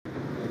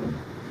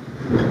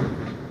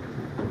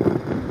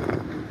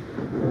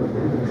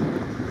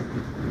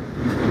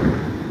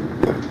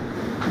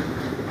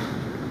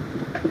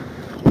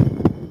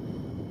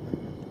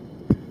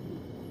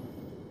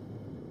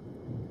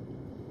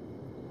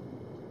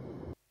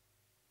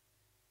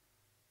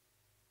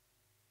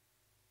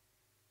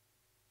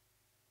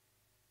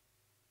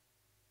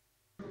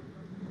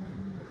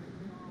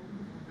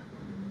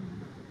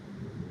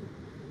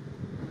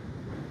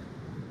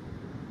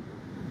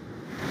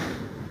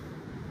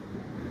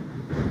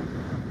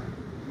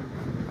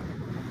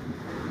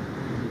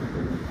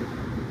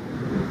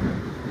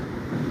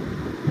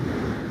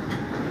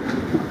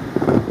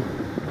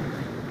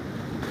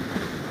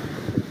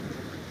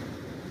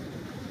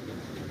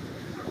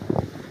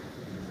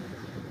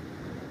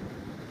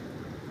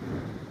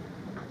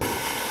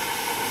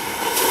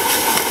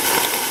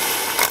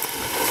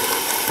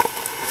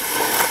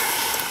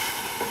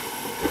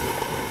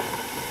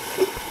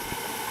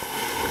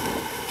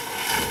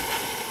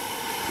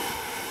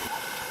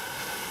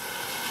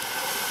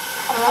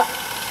Yep,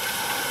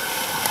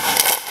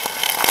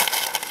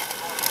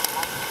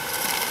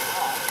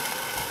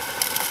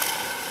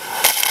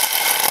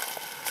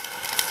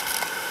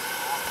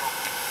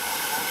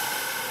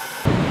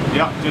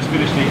 just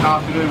finished the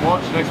afternoon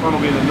watch. Next one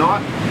will be the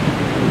night.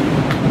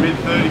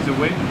 Mid-30s of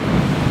wind.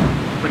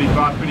 Pretty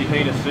fast, pretty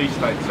heated sea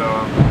state, so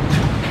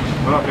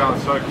we're not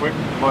going so quick.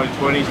 Low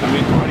 20s to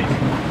mid-20s.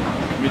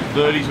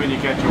 Mid-30s when you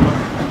catch a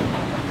wind.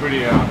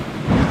 Pretty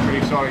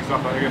exciting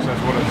stuff. I guess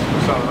that's what it's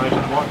Southern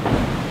Ocean's like.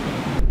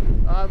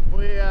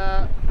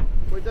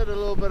 We did a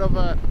little bit of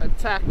a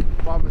tack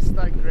by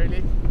mistake,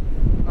 really.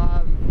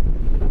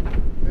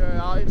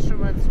 Our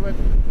instruments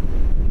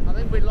I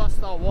think we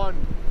lost our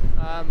wand.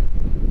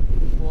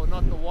 Well,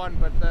 not the wand,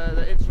 but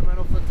the instrument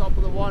off the top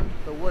of the wand,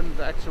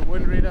 the actual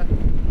wind reader.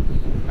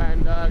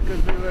 And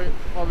because we were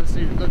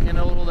obviously looking at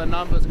all the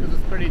numbers, because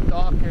it's pretty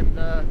dark and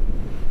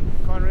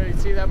can't really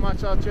see that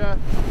much out here.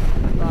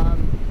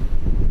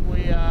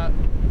 We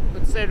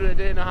said we were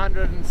doing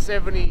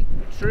 170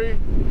 true,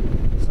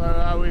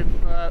 so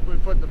we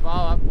put the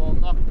bow up, well,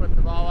 Knock put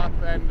the bow up,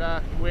 and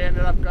we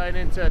ended up going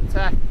into a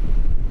tack,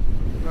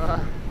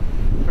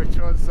 which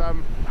was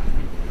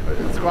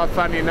it's quite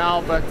funny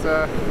now, but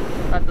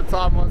at the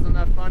time wasn't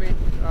that funny.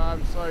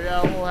 So yeah,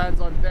 all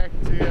hands on deck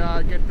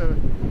to get the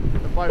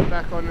boat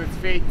back on its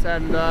feet,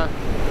 and yeah,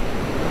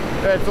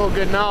 it's all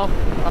good now.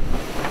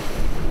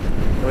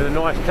 It was a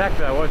nice tack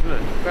though, wasn't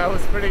it? That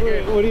was pretty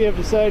good. What do you have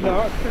to say,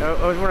 Mark? It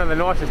was one of the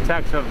nicest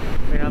tacks I've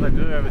been able to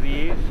do over the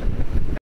years.